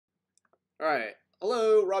Alright,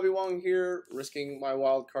 hello, Robbie Wong here, risking my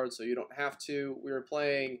wild card so you don't have to. We are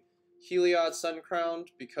playing Heliod Suncrowned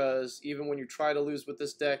because even when you try to lose with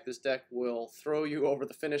this deck will throw you over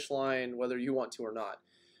the finish line whether you want to or not.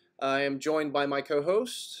 I am joined by my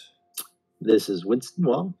co-host. This is Winston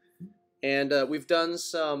Wong. And we've done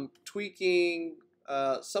some tweaking.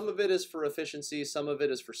 Some of it is for efficiency, some of it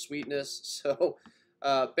is for sweetness. So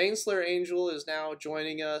Baneslayer Angel is now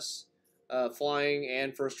joining us. Flying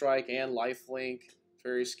and First Strike and Lifelink,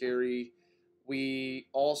 very scary. We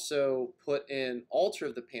also put in Altar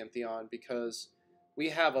of the Pantheon because we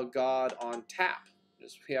have a god on tap.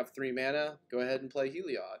 We have 3 mana. Go ahead and play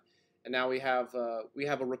Heliod, and now we have a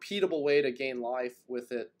repeatable way to gain life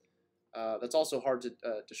with it. That's also hard to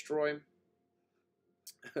destroy.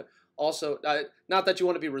 Also, not that you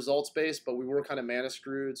want to be results based, but we were kind of mana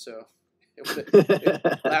screwed, so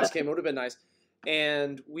last game would have been nice.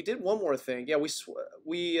 And we did one more thing. Yeah,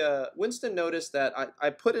 Winston noticed that I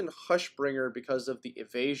put in Hushbringer because of the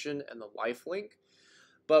evasion and the lifelink,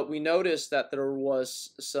 but we noticed that there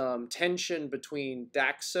was some tension between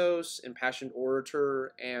Daxos, Impassioned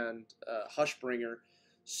Orator, and Hushbringer,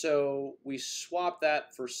 so we swapped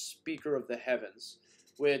that for Speaker of the Heavens,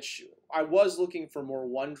 which I was looking for more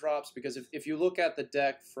 1-drops, because if you look at the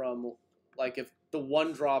deck from, like, if the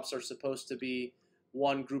 1-drops are supposed to be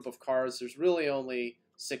one group of cards, there's really only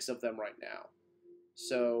 6 of them right now.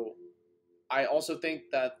 So I also think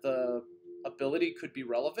that the ability could be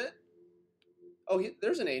relevant. Oh,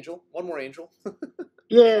 there's an angel. One more angel.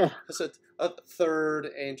 Yeah. That's a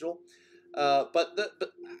third angel. But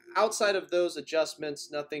outside of those adjustments,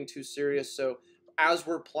 nothing too serious. So as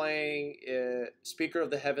we're playing, Speaker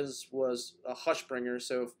of the Heavens was a Hushbringer.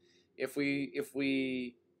 So if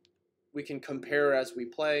we can compare as we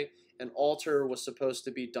play. And Altar was supposed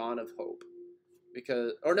to be Dawn of Hope,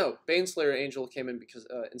 Baneslayer Angel came in because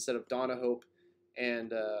instead of Dawn of Hope, and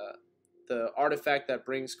the artifact that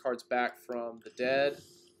brings cards back from the dead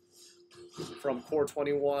from Core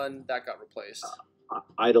 21 that got replaced.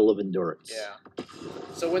 Idol of Endurance. Yeah.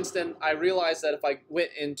 So Winston, I realized that if I went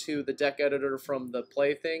into the deck editor from the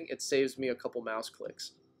play thing, it saves me a couple mouse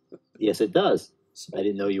clicks. Yes, it does. I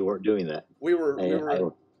didn't know you weren't doing that. We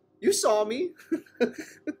were. You saw me.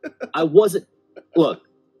 I wasn't. Look,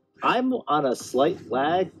 I'm on a slight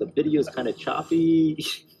lag. The video's kind of choppy.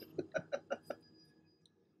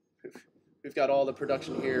 We've got all the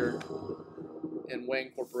production here in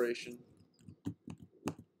Wang Corporation.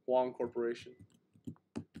 Wong Corporation.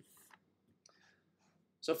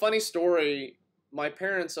 So, funny story. My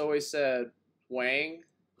parents always said Wang,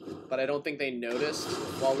 but I don't think they noticed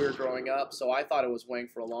while we were growing up. So I thought it was Wang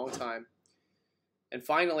for a long time. And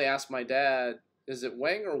finally asked my dad, is it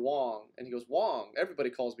Wang or Wong? And he goes, Wong. Everybody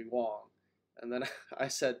calls me Wong. And then I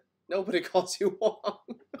said, nobody calls you Wong.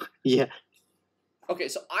 Yeah. Okay,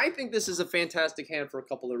 so I think this is a fantastic hand for a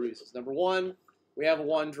couple of reasons. Number one, we have a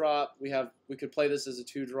 1-drop. We could play this as a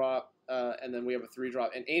 2-drop, and then we have a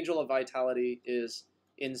 3-drop. And Angel of Vitality is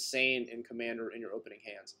insane in Commander in your opening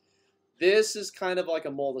hands. This is kind of like a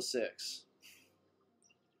mull to 6.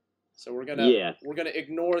 So we're gonna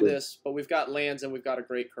ignore this, but we've got lands and we've got a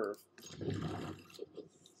great curve.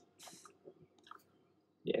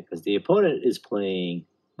 Yeah, because the opponent is playing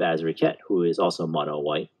Basri, who is also mono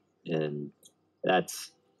white, and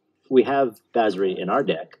we have Basri in our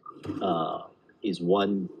deck. He's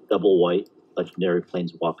 1 double white legendary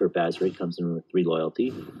planeswalker. Basri comes in with 3 loyalty,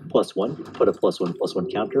 +1. Put a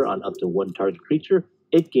 +1/+1 counter on up to 1 target creature.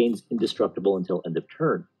 It gains indestructible until end of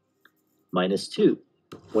turn. -2.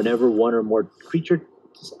 Whenever 1 or more creatures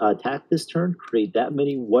attack this turn, create that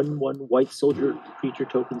many 1/1 white soldier creature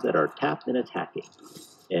tokens that are tapped and attacking.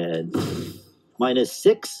 And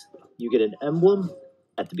 -6, you get an emblem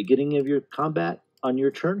at the beginning of your combat. On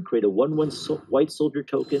your turn, create a 1/1 white soldier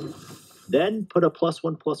token. Then put a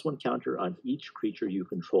 +1/+1 counter on each creature you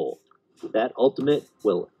control. That ultimate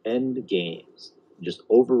will end games. Just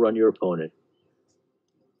overrun your opponent.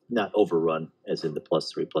 Not overrun, as in the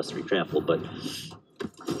 +3/+3 trample, but...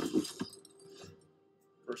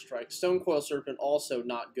 First Strike. Stonecoil Serpent also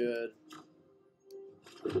not good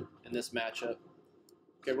in this matchup.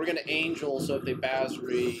 Okay, we're gonna Angel, so if they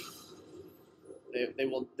Basri, they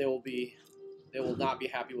will not be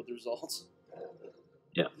happy with the results.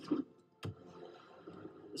 Yeah.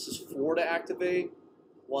 This is 4 to activate,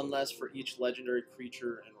 1 less for each legendary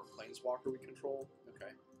creature and or planeswalker we control.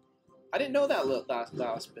 Okay. I didn't know that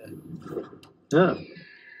last bit. Yeah.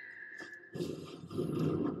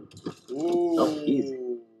 Ooh. Oh,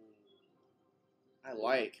 easy. I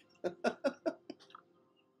like.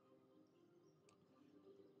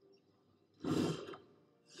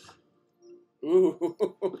 Ooh.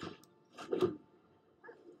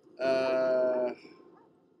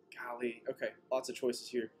 lots of choices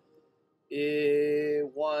here.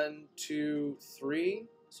 1, 2, 3.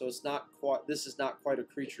 So it's not quite. This is not quite a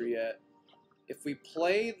creature yet. If we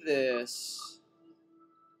play this,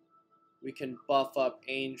 we can buff up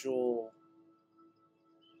Angel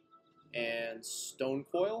and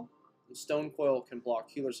Stonecoil. And Stonecoil can block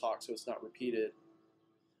Healer's Hawk, so it's not repeated.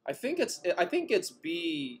 I think it's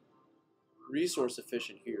B resource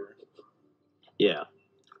efficient here. Yeah.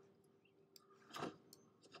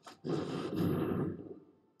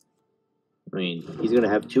 I mean, he's going to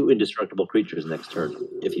have 2 indestructible creatures next turn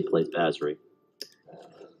if he plays Basri.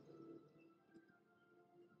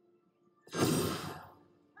 I'm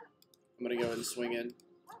going to go ahead and swing in.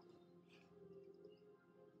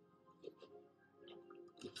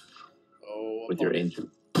 Oh, with your Angel.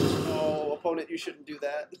 Oh, opponent, you shouldn't do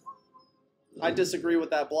that. I disagree with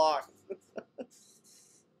that block.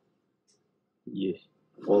 Yeah.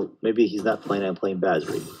 Well, maybe he's not planning on playing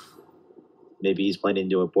Basri. Maybe he's planning to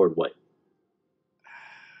do a board wipe.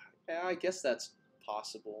 Yeah, I guess that's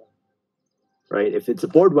possible. Right? If it's a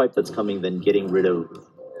board wipe that's coming, then getting rid of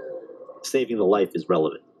saving the life is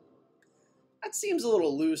relevant. That seems a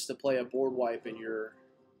little loose to play a board wipe in your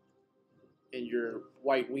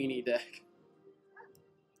white weenie deck.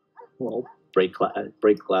 Well, break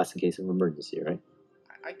glass in case of emergency, right?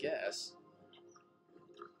 I guess.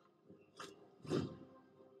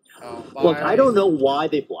 Oh, look, I don't know why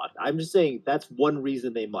they blocked. I'm just saying that's one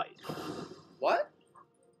reason they might. What?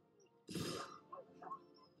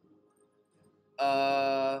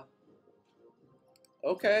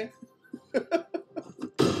 Okay.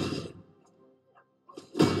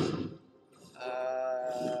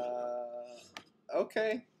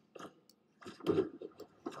 Okay.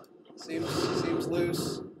 Seems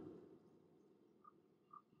loose.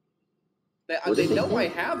 They know I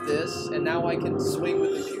have this, and now I can swing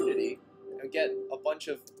with impunity and get a bunch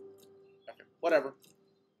of... Okay, whatever.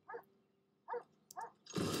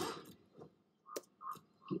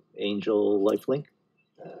 Angel lifelink.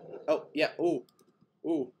 Oh, yeah. Ooh.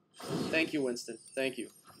 Ooh. Thank you, Winston. Thank you.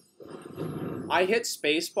 I hit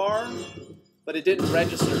spacebar, but it didn't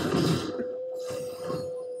register.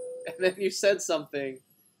 And then you said something.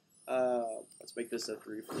 Let's make this a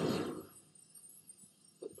 3-4.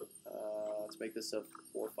 Let's make this a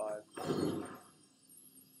 4-5.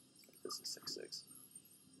 This is 6-6.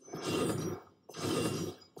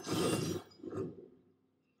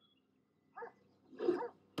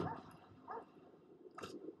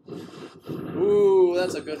 Ooh,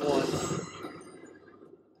 that's a good one.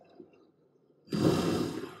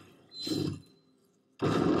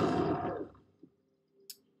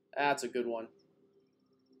 That's a good one.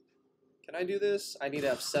 Can I do this? I need to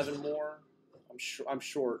have 7 more. I'm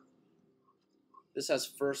short. This has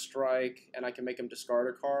first strike, and I can make him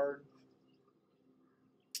discard a card.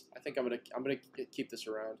 I think I'm gonna keep this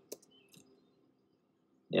around.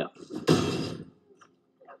 Yeah.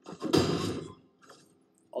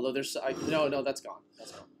 Although there's no, that's gone.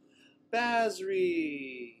 That's gone.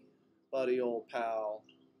 Basri, buddy, old pal.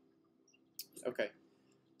 Okay,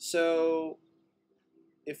 so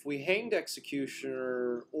if we hanged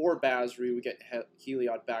Executioner or Basri, we get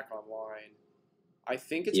Heliod back online. I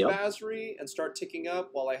think it's Basri and start ticking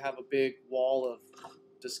up while I have a big wall of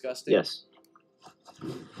disgusting. Yes.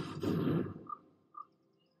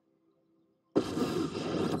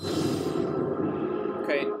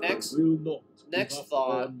 Okay, next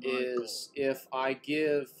thought is if I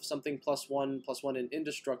give something +1/+1 and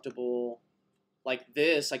indestructible, like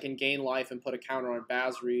this, I can gain life and put a counter on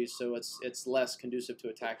Basri, so it's less conducive to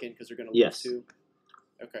attack in because they're going to lose too.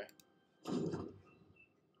 Okay.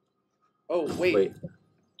 Oh, wait.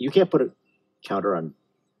 You can't put a counter on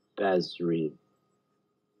Basri.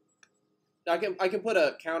 I can put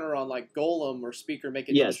a counter on like Golem or Speaker, make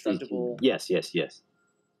it indestructible. Yes.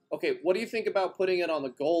 Okay, what do you think about putting it on the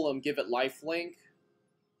Golem, give it lifelink?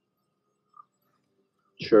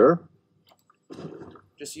 Sure.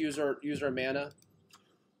 Just use our mana?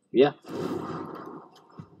 Yeah.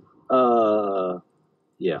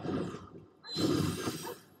 Yeah.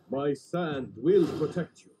 My sand will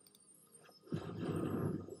protect you.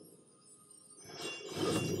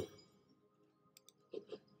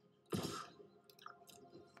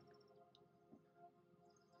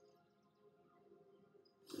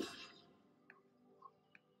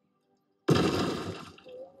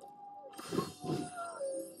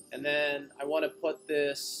 And then I want to put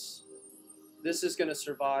this... This is going to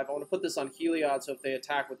survive. I want to put this on Heliod, so if they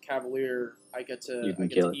attack with Cavalier, I get to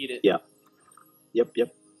eat it. Yeah.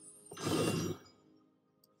 Yep.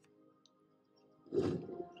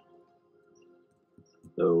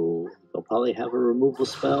 So they'll probably have a removal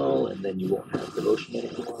spell, and then you won't have devotion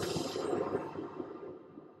anymore.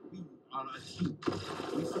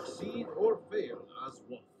 achieved. We succeed or fail as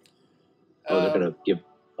one. Oh, they're gonna give.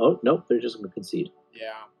 Oh nope, they're just gonna concede.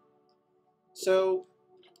 Yeah. So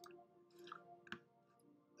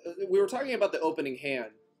we were talking about the opening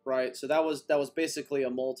hand, right? So that was basically a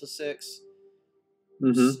mull to 6.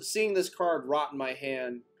 Seeing this card rot in my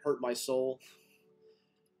hand hurt my soul.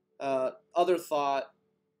 Other thought,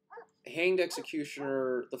 Hanged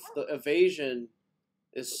Executioner, the evasion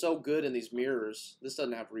is so good in these mirrors. This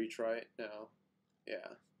doesn't have reach, right? No.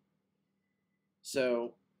 Yeah.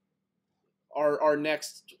 So our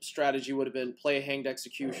next strategy would have been play Hanged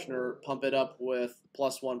Executioner, pump it up with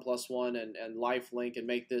 +1/+1 and lifelink and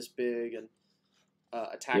make this big and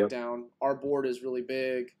attack down. Our board is really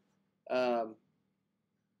big. I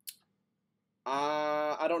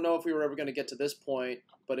don't know if we were ever going to get to this point,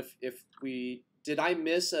 but if we did, I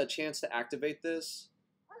miss a chance to activate this?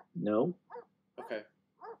 No. Okay.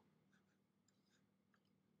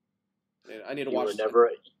 I need to watch.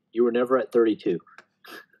 You were never at 32.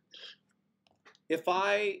 If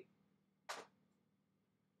I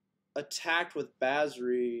attacked with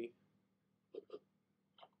Basri,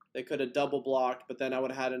 they could have double blocked, but then I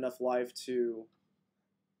would have had enough life to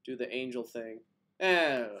do the angel thing.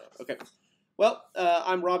 Okay. Well,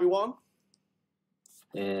 I'm Robbie Wong.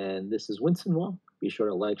 And this is Winston Wong. Be sure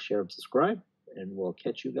to like, share, and subscribe, and we'll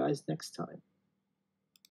catch you guys next time.